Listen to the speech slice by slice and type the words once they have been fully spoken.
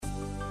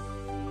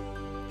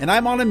and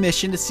I'm on a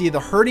mission to see the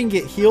hurting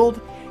get healed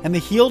and the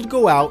healed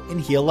go out and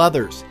heal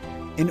others,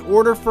 in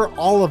order for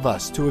all of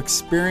us to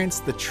experience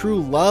the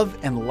true love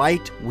and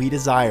light we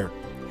desire.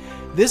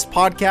 This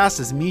podcast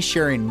is me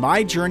sharing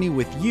my journey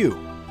with you,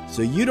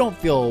 so you don't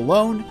feel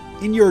alone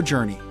in your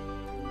journey.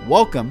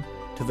 Welcome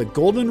to the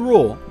Golden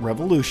Rule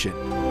Revolution.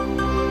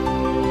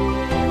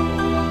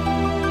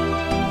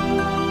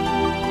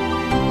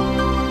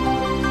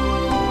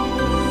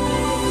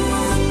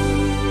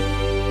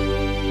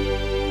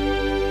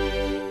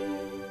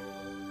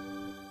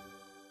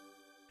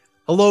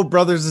 Hello,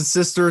 brothers and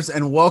sisters,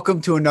 and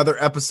welcome to another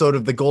episode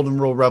of the Golden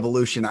Rule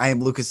Revolution. I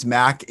am Lucas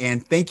Mack,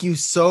 and thank you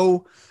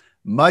so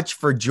much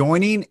for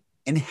joining,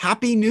 and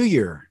Happy New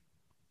Year.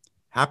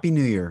 Happy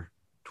New Year.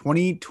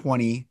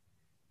 2020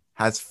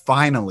 has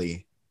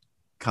finally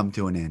come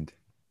to an end.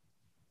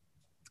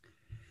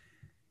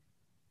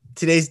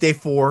 Today's day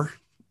 4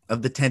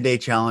 of the 10-day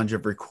challenge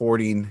of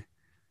recording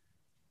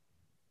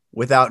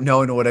without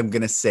knowing what I'm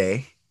going to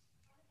say.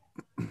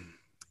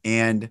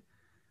 And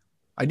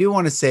I do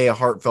want to say a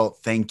heartfelt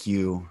thank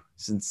you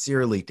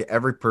sincerely to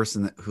every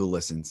person who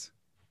listens.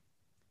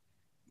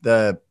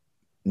 The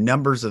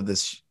numbers of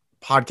this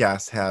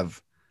podcast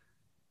have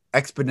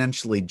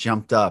exponentially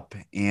jumped up,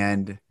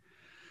 and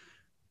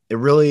it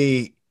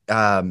really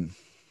can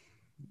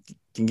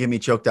get me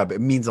choked up. It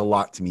means a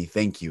lot to me.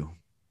 Thank you.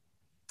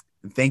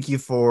 And thank you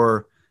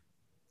for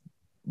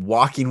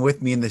walking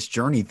with me in this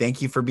journey.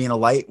 Thank you for being a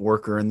light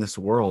worker in this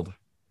world.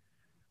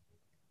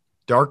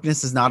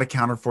 Darkness is not a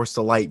counterforce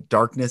to light.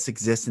 Darkness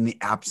exists in the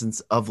absence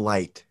of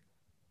light.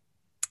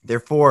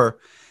 Therefore,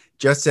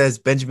 just as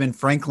Benjamin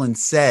Franklin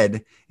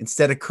said,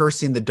 instead of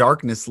cursing the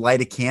darkness,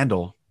 light a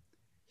candle.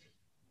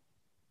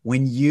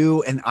 When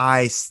you and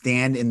I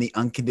stand in the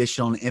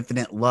unconditional and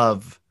infinite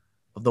love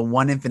of the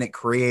one infinite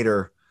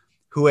creator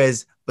who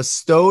has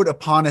bestowed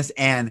upon us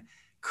and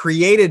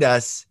created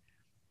us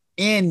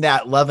in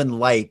that love and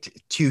light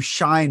to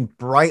shine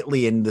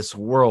brightly in this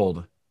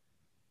world,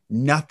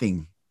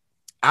 nothing,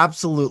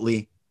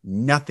 absolutely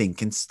nothing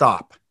can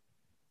stop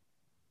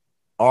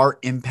our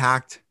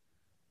impact,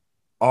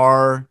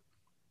 our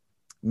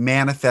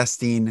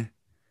manifesting,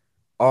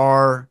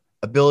 our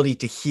ability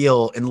to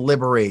heal and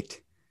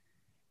liberate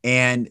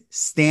and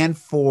stand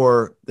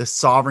for the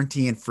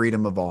sovereignty and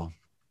freedom of all.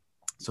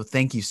 So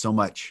thank you so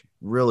much.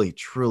 Really,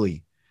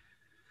 truly.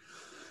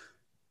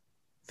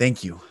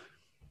 Thank you.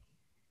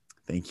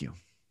 Thank you.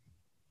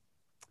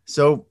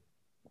 So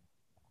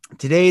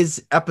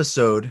today's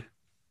episode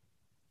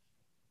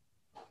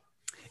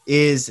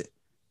is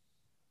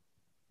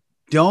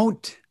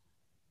don't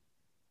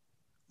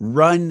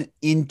run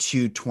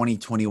into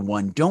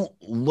 2021. Don't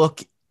look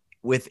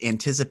with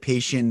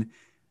anticipation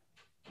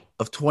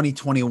of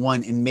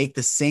 2021 and make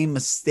the same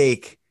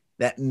mistake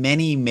that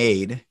many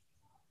made,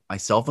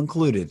 myself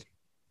included,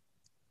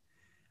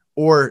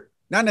 or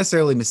not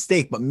necessarily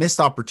mistake, but missed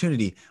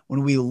opportunity.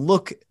 When we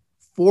look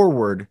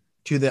forward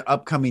to the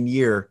upcoming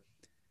year,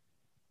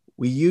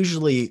 we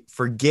usually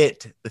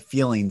forget the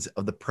feelings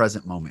of the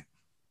present moment.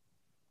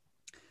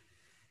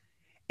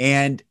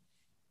 And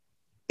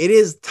it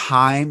is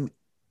time,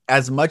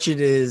 as much as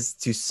it is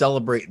to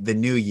celebrate the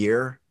new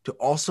year, to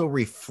also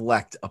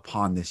reflect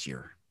upon this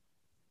year.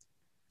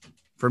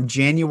 From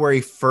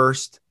January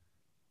 1st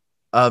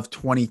of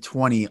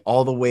 2020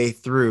 all the way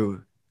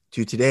through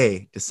to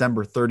today,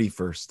 December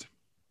 31st.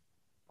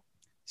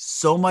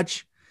 So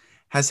much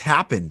has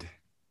happened.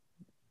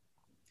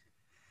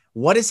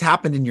 What has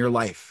happened in your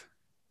life?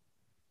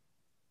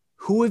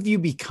 Who have you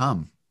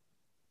become?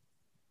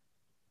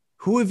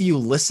 Who have you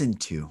listened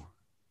to?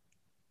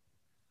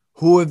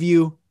 Who have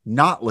you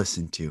not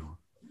listened to?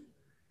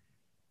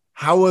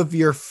 How have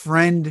your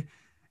friend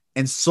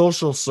and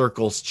social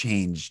circles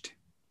changed?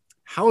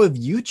 How have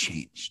you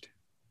changed?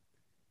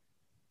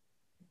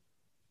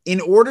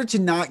 In order to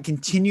not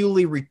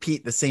continually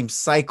repeat the same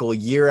cycle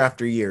year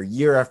after year,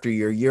 year after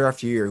year, year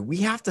after year, we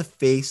have to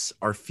face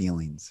our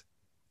feelings.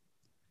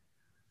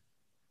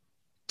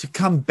 To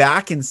come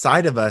back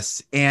inside of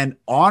us and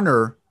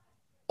honor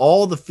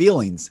all the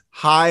feelings,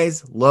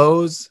 highs,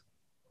 lows,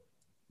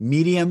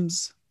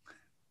 mediums,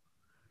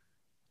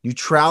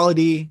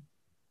 neutrality,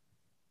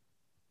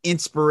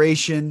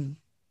 inspiration,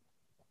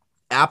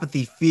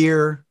 apathy,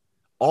 fear,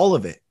 all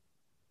of it.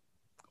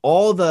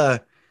 All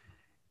the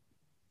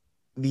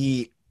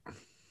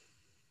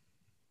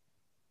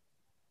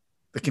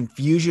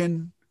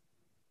confusion,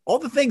 all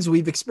the things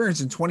we've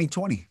experienced in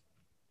 2020.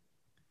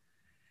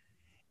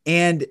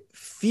 And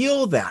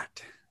feel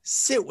that,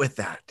 sit with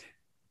that.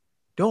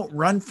 Don't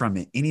run from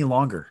it any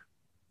longer.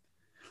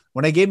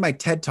 When I gave my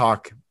TED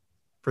Talk,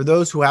 for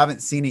those who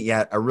haven't seen it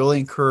yet, I really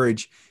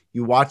encourage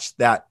you watch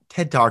that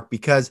TED Talk,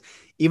 because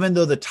even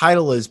though the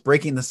title is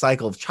Breaking the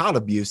Cycle of Child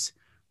Abuse,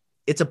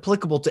 it's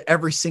applicable to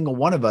every single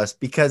one of us,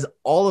 because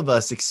all of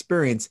us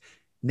experience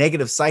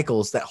negative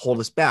cycles that hold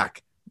us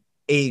back.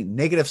 A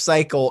negative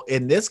cycle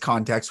in this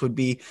context would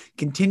be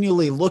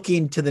continually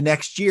looking to the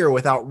next year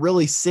without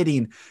really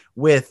sitting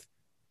with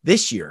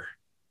this year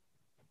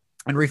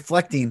and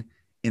reflecting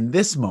in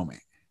this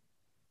moment.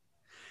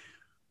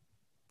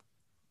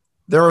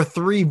 There are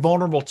 3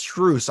 vulnerable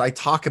truths I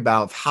talk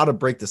about of how to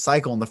break the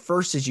cycle. And the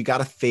first is you got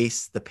to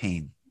face the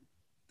pain.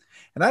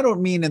 And I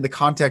don't mean in the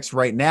context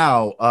right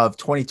now of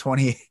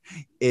 2020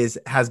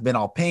 has been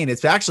all pain.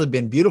 It's actually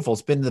been beautiful.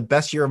 It's been the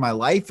best year of my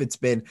life. It's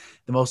been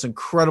the most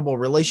incredible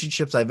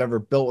relationships I've ever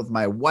built with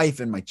my wife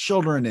and my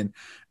children and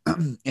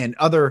and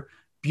other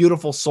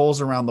beautiful souls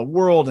around the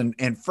world,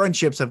 and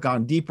friendships have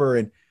gone deeper,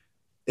 and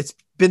it's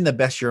been the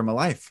best year of my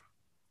life.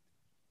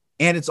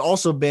 And it's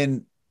also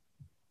been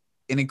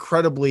an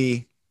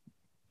incredibly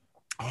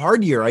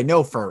hard year, I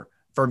know, for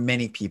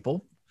many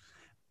people,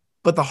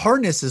 but the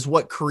hardness is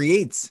what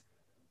creates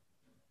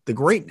the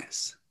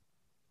greatness.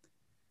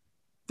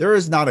 There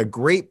is not a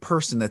great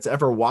person that's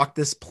ever walked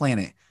this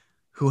planet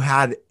who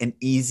had an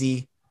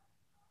easy,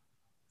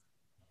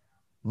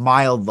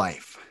 mild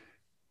life.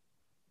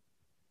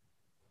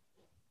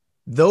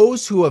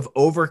 Those who have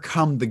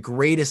overcome the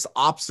greatest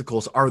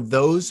obstacles are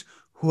those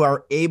who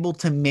are able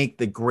to make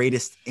the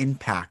greatest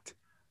impact,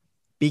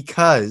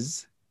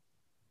 because,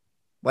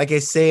 like I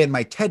say in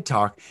my TED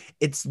Talk,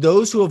 it's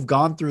those who have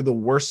gone through the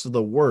worst of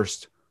the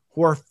worst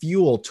who are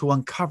fuel to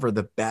uncover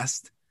the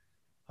best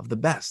of the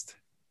best.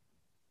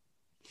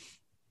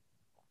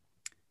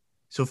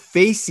 So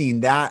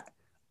facing that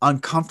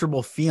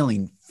uncomfortable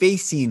feeling,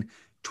 facing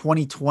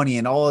 2020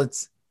 and all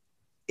its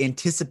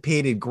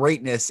anticipated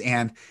greatness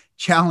and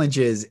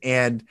challenges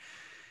and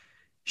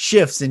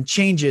shifts and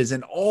changes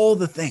and all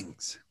the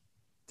things,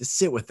 to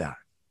sit with that.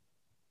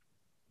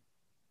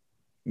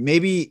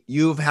 Maybe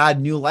you've had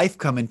new life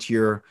come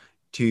into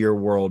your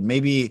world,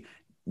 maybe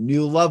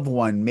new loved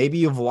one, maybe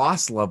you've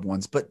lost loved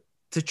ones, but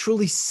to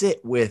truly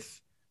sit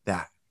with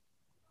that.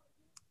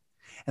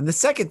 And the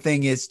second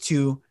thing is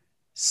to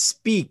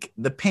speak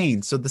the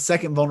pain. So the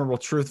second vulnerable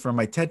truth from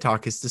my TED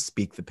Talk is to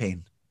speak the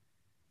pain.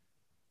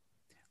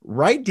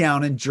 Write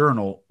down and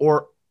journal,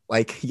 or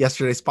like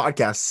yesterday's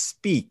podcast,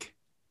 speak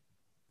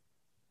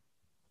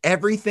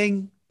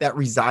everything that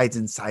resides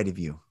inside of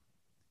you.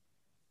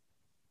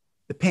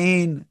 The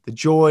pain, the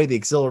joy, the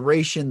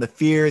exhilaration, the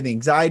fear, the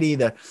anxiety,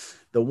 the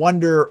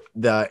wonder,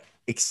 the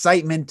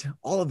excitement,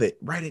 all of it,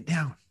 write it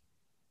down.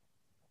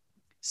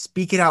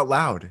 Speak it out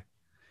loud.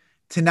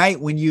 Tonight,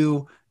 when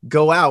you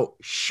go out,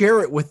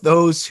 share it with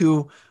those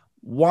who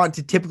want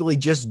to typically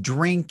just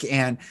drink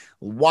and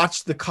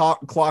watch the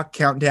clock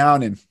count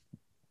down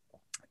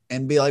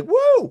and be like,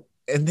 whoa.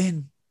 And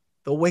then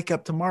they'll wake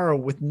up tomorrow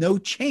with no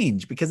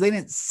change because they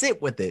didn't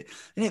sit with it.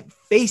 They didn't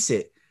face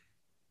it.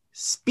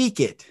 Speak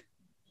it.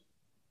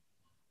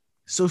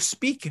 So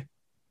speak,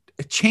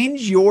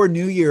 change your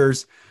New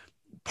Year's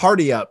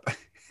party up.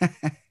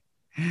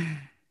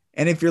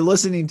 And if you're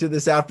listening to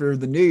this after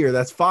the New Year,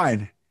 that's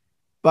fine.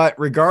 But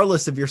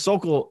regardless of your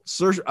social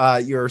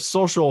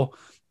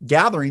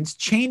gatherings,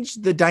 change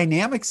the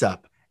dynamics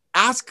up.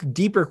 Ask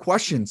deeper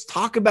questions.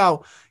 Talk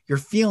about your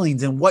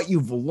feelings and what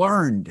you've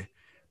learned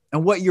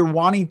and what you're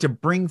wanting to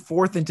bring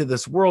forth into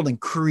this world, and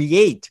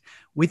create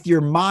with your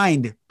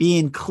mind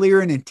being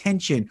clear in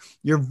intention,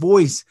 your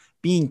voice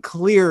being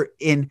clear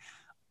in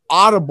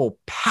audible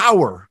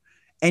power,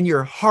 and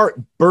your heart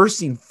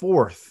bursting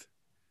forth.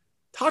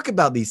 Talk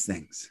about these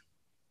things.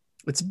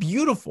 It's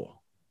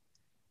beautiful.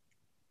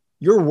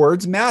 Your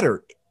words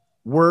matter.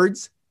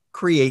 Words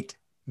create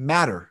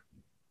matter.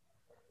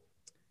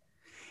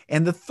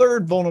 And the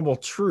third vulnerable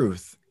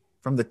truth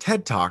from the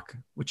TED Talk,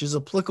 which is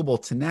applicable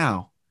to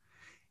now,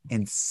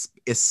 and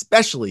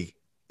especially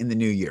in the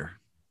new year,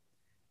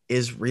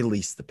 is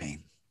release the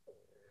pain.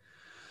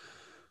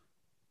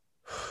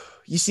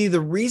 You see,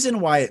 the reason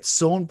why it's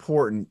so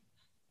important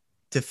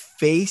to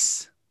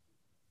face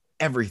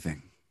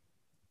everything,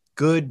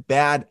 good,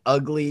 bad,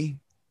 ugly,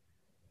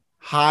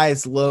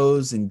 highs,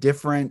 lows,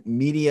 indifferent,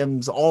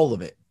 mediums, all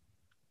of it,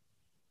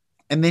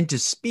 and then to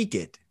speak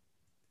it,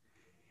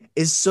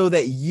 is so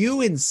that you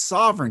in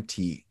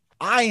sovereignty,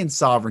 I in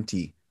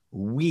sovereignty,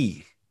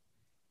 we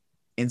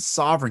in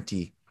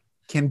sovereignty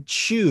can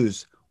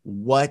choose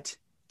what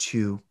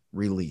to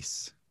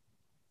release.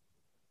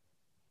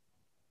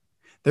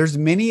 There's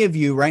many of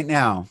you right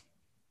now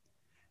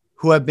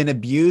who have been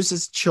abused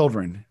as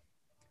children,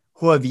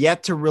 who have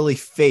yet to really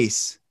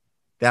face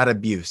that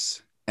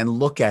abuse and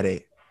look at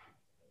it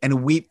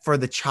and weep for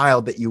the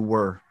child that you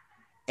were,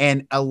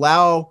 and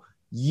allow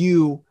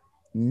you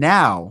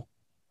now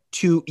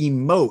to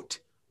emote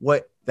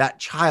what that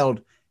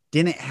child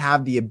didn't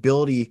have the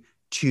ability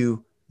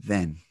to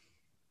then.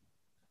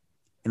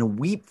 And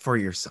weep for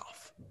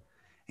yourself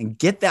and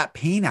get that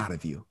pain out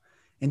of you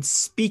and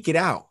speak it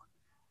out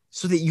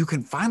so that you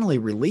can finally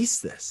release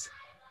this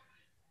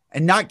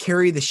and not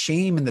carry the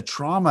shame and the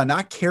trauma,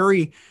 not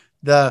carry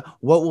the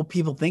what will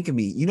people think of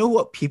me. You know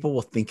what people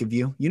will think of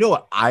you? You know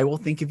what I will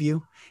think of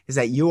you? Is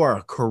that you are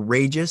a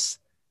courageous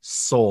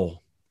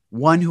soul,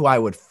 one who I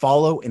would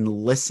follow and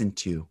listen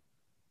to,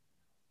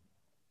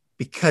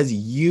 because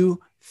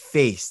you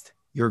faced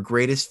your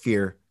greatest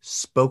fear,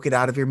 spoke it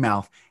out of your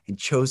mouth, and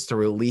chose to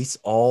release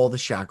all the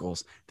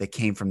shackles that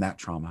came from that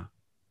trauma.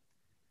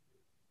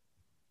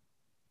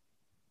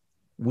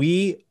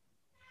 We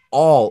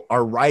all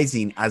are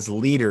rising as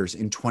leaders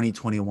in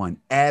 2021.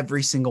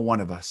 Every single one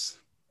of us.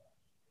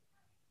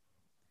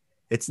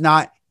 It's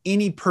not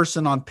any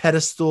person on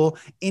pedestal,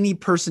 any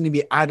person to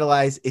be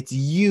idolized. It's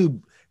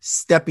you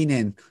stepping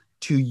in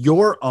to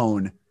your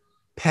own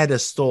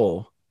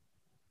pedestal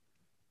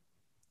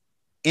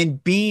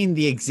and being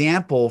the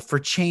example for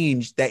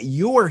change that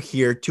you're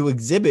here to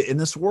exhibit in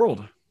this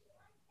world.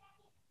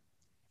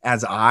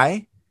 As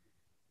I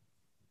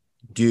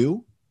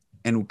do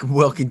and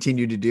will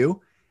continue to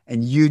do,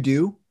 and you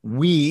do,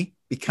 we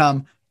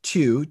become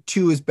two.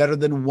 Two is better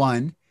than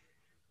one.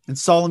 And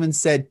Solomon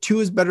said, two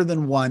is better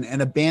than one,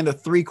 and a band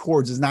of three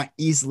chords is not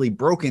easily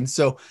broken.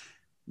 So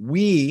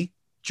we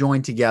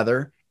join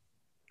together.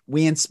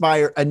 We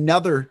inspire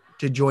another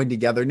to join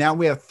together. Now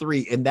we have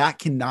three, and that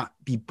cannot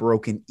be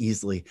broken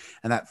easily.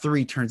 And that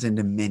three turns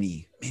into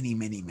many, many,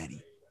 many,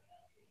 many.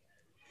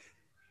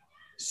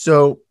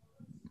 So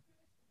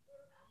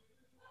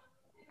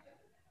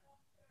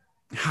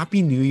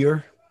Happy New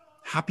Year.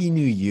 Happy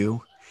New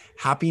You.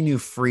 Happy New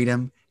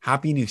Freedom.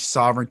 Happy New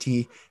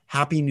Sovereignty.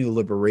 Happy New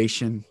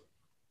Liberation.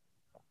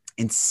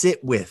 And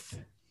sit with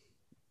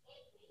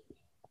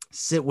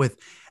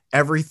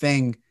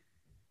everything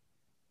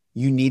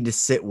you need to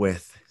sit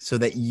with so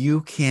that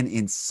you can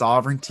in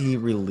sovereignty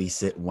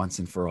release it once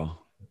and for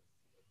all.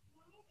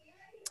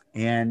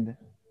 And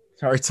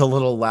sorry, it's a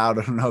little loud.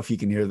 I don't know if you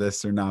can hear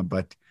this or not,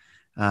 but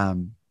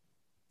I'm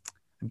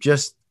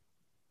just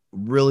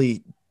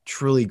really,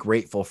 truly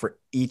grateful for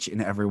each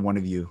and every one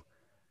of you.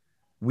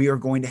 We are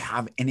going to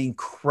have an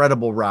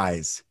incredible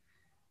rise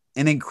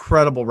in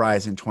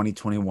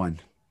 2021.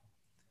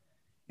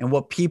 And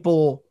what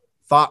people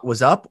thought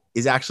was up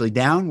is actually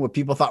down. What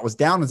people thought was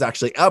down is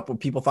actually up.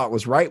 What people thought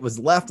was right was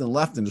left, and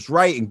left and was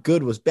right, and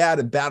good was bad,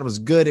 and bad was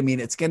good. I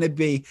mean, it's going to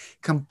be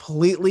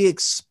completely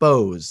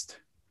exposed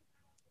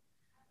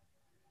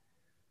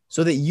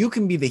so that you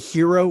can be the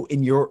hero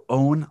in your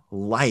own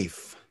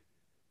life.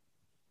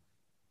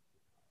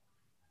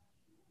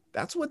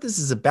 That's what this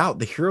is about,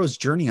 the hero's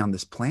journey on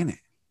this planet.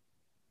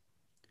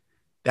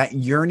 That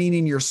yearning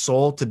in your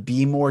soul to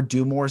be more,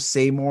 do more,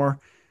 say more,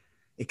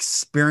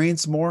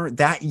 experience more,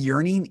 that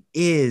yearning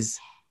is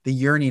the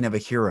yearning of a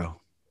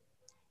hero.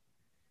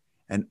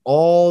 And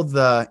all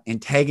the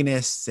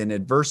antagonists and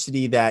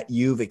adversity that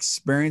you've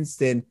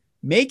experienced and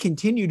may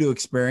continue to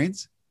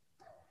experience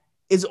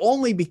is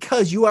only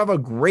because you have a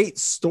great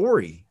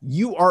story.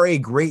 You are a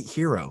great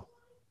hero.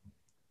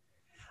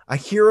 A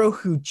hero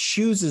who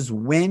chooses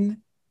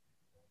when,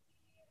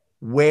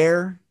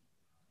 where,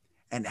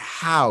 and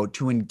how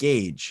to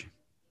engage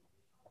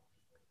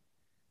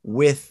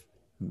with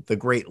the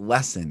great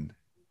lesson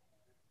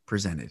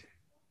presented.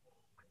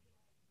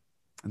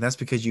 And that's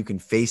because you can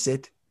face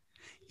it,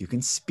 you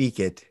can speak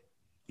it,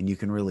 and you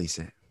can release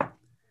it.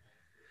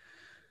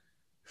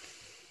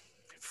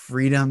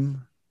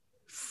 Freedom,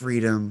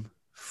 freedom,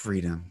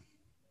 freedom.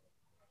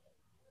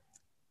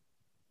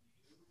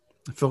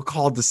 I feel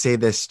called to say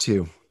this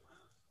too.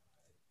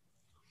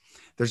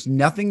 There's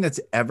nothing that's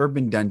ever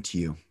been done to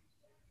you,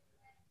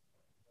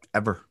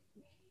 ever,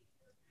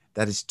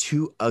 that is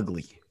too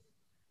ugly,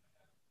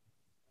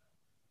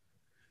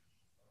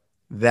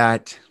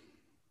 that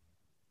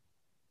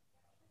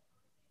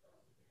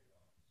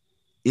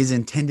is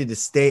intended to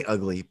stay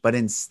ugly, but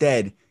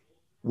instead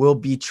will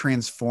be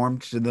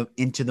transformed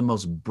into the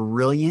most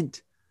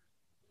brilliant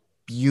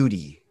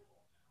beauty.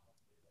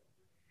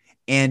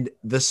 And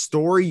the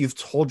story you've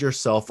told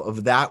yourself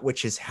of that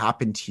which has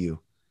happened to you,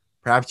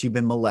 perhaps you've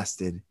been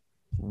molested,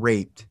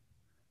 raped,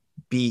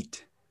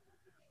 beat,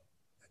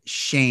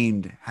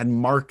 shamed, had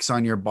marks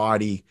on your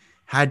body,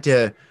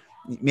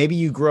 maybe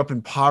you grew up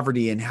in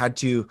poverty and had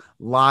to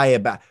lie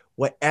about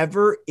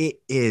whatever it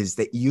is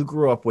that you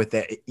grew up with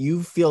that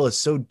you feel is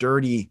so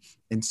dirty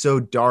and so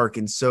dark.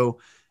 And so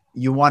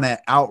you want to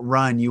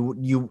outrun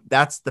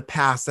that's the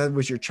past. That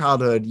was your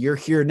childhood. You're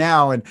here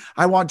now. And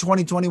I want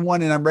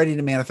 2021 and I'm ready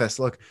to manifest.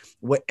 Look,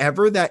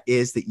 whatever that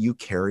is that you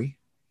carry,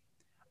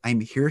 I'm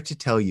here to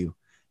tell you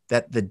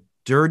that the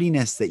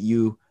dirtiness that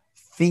you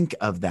think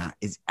of that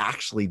is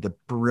actually the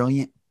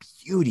brilliant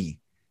beauty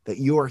that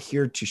you are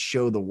here to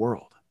show the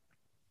world.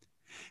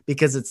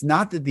 Because it's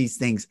not that these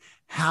things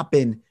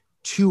happen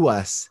to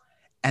us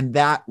and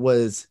that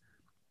was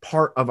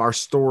part of our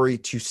story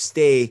to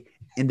stay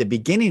in the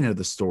beginning of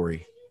the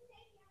story.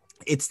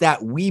 It's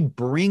that we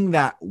bring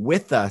that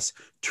with us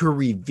to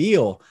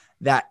reveal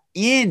that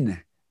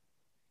in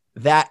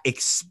that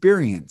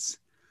experience,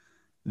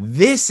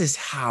 this is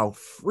how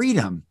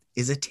freedom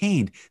is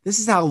attained. This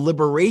is how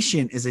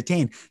liberation is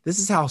attained. This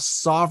is how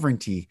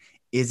sovereignty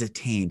is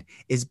attained,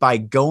 is by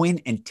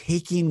going and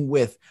taking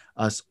with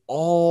us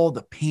all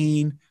the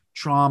pain,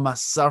 trauma,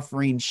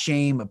 suffering,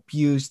 shame,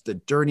 abuse, the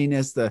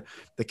dirtiness, the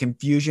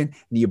confusion,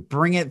 and you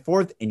bring it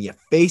forth and you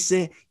face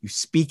it, you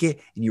speak it,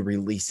 and you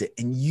release it.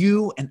 And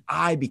you and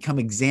I become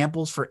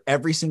examples for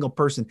every single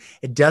person.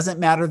 It doesn't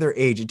matter their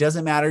age. It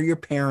doesn't matter your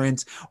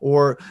parents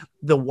or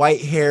the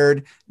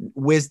white-haired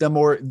wisdom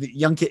or the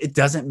young kid. It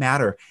doesn't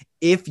matter.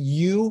 If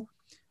you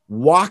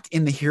Walk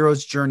in the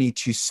hero's journey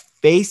to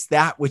face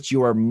that which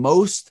you are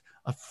most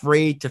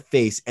afraid to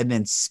face, and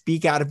then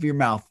speak out of your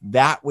mouth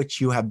that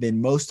which you have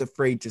been most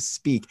afraid to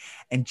speak,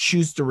 and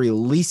choose to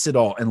release it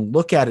all and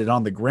look at it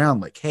on the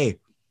ground like, hey,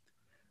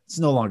 it's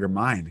no longer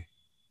mine.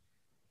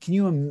 Can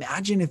you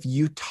imagine if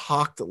you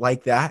talked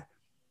like that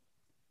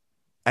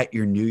at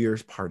your New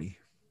Year's party,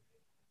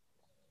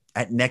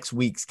 at next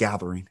week's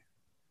gathering,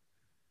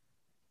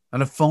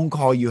 on a phone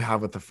call you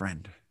have with a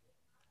friend?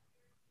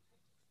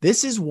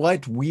 This is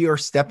what we are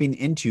stepping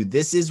into.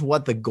 This is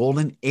what the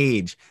golden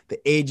age, the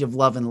age of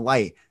love and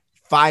light,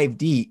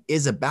 5D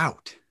is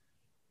about.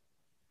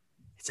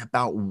 It's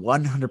about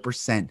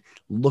 100%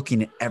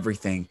 looking at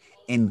everything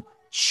and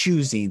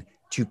choosing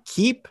to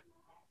keep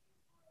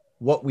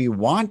what we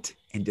want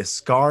and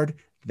discard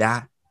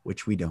that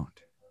which we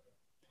don't.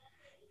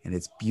 And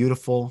it's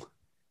beautiful.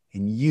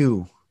 And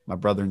you, my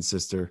brother and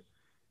sister,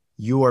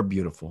 you are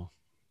beautiful.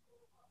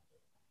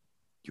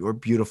 You are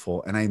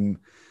beautiful. And I'm,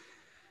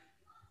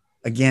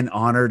 again,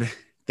 honored.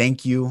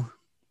 Thank you.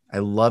 I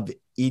love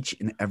each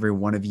and every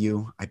one of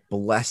you. I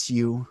bless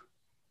you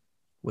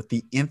with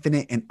the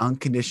infinite and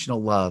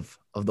unconditional love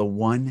of the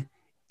one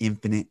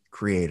infinite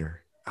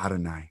creator,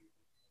 Adonai.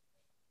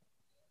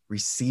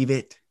 Receive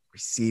it,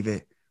 receive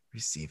it,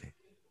 receive it.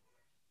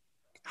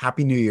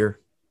 Happy New Year.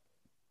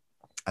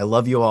 I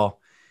love you all,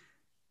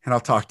 and I'll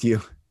talk to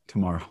you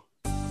tomorrow.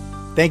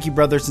 Thank you,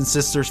 brothers and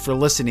sisters, for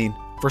listening.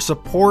 For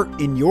support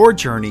in your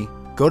journey,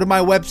 go to my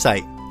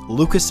website,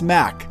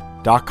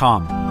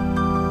 lucasmack.com.